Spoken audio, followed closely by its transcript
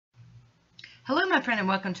Hello my friend and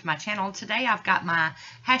welcome to my channel. Today I've got my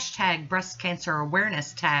hashtag breast cancer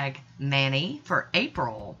awareness tag mani for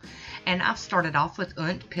April, and I've started off with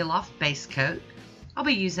peel off base coat. I'll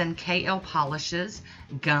be using KL polishes.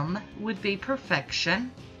 Gum would be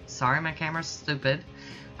perfection. Sorry my camera's stupid.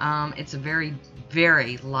 It's a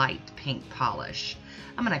very light pink polish.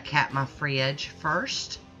 I'm going to cap my free edge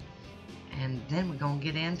first, and then we're going to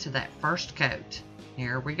get into that first coat.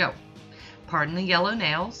 Here we go. Pardon the yellow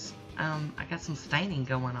nails. I got some staining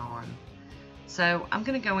going on. So I'm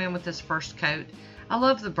going to go in with this first coat. I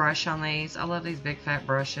love the brush on these. I love these big fat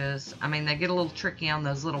brushes. I mean, they get a little tricky on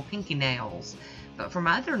those little pinky nails, but for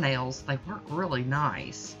my other nails, they work really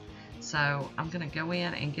nice. So I'm going to go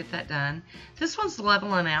in and get that done. This one's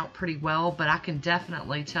leveling out pretty well, but I can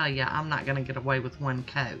definitely tell you I'm not going to get away with one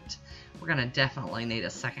coat. We're going to definitely need a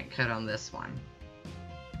second coat on this one,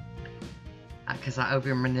 because I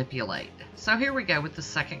over manipulate. So here we go with the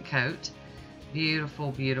second coat.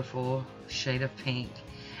 Beautiful, beautiful shade of pink.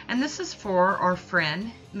 And this is for our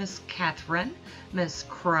friend, Miss Catherine, Miss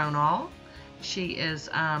Cronall. She is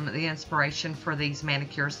the inspiration for these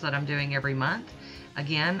manicures that I'm doing every month.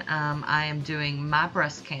 Again, I am doing my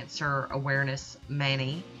breast cancer awareness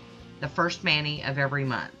mani, the first mani of every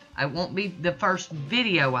month. It won't be the first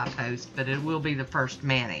video I post, but it will be the first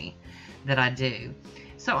mani that I do.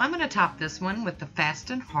 So I'm going to top this one with the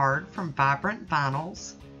Fast and Hard from Vibrant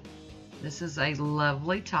Vinyls. This is a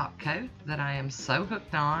lovely top coat that I am so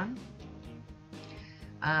hooked on.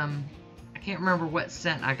 I can't remember what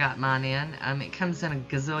scent I got mine in. It comes in a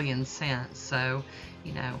gazillion scents, so,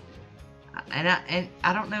 you know, and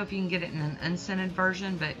I don't know if you can get it in an unscented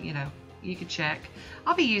version, but, you know, you could check.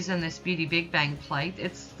 I'll be using this Beauty Big Bang plate.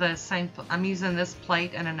 It's the same. I'm using this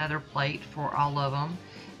plate and another plate for all of them.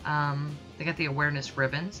 They got the awareness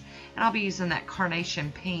ribbons, and I'll be using that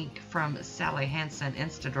Carnation Pink from Sally Hansen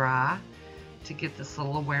Insta Dry to get this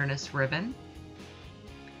little awareness ribbon.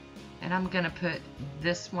 And I'm gonna put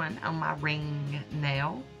this one on my ring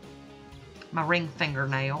nail, my ring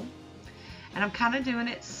fingernail, and I'm kind of doing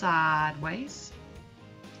it sideways.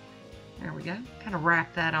 There we go. Kind of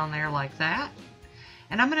wrap that on there like that,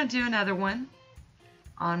 and I'm gonna do another one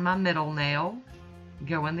on my middle nail,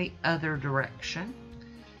 going the other direction.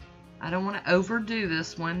 I don't want to overdo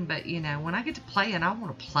this one, but you know, when I get to playing, I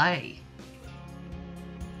want to play.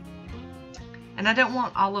 And I don't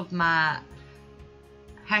want all of my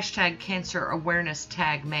hashtag cancer awareness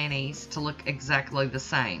tag manis to look exactly the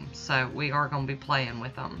same. So we are going to be playing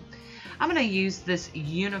with them. I'm going to use this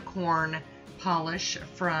unicorn polish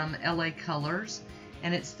from LA Colors,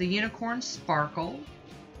 and it's the Unicorn Sparkle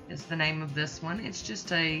is the name of this one. It's just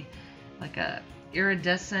like a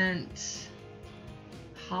iridescent,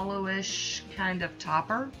 hollowish kind of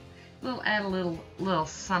topper. We'll add a little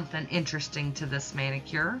something interesting to this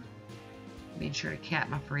manicure. Made sure to cap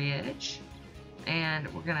my free edge, and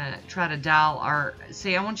we're gonna try to dial our.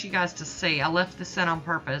 See, I want you guys to see. I left this in on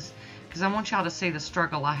purpose because I want y'all to see the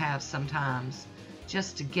struggle I have sometimes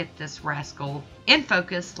just to get this rascal in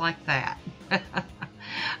focus like that.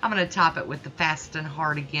 I'm gonna top it with the Fast and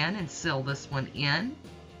Hard again and seal this one in,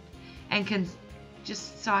 and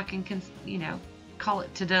just so I can you know, call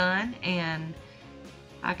it to done. And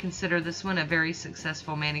I consider this one a very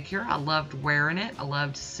successful manicure. I loved wearing it. I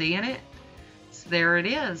loved seeing it. So there it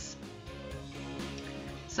is.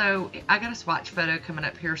 So I got a swatch photo coming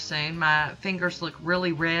up here soon. My fingers look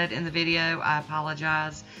really red in the video. I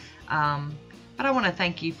apologize. But I want to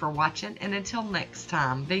thank you for watching, and until next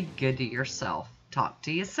time, be good to yourself. Talk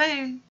to you soon.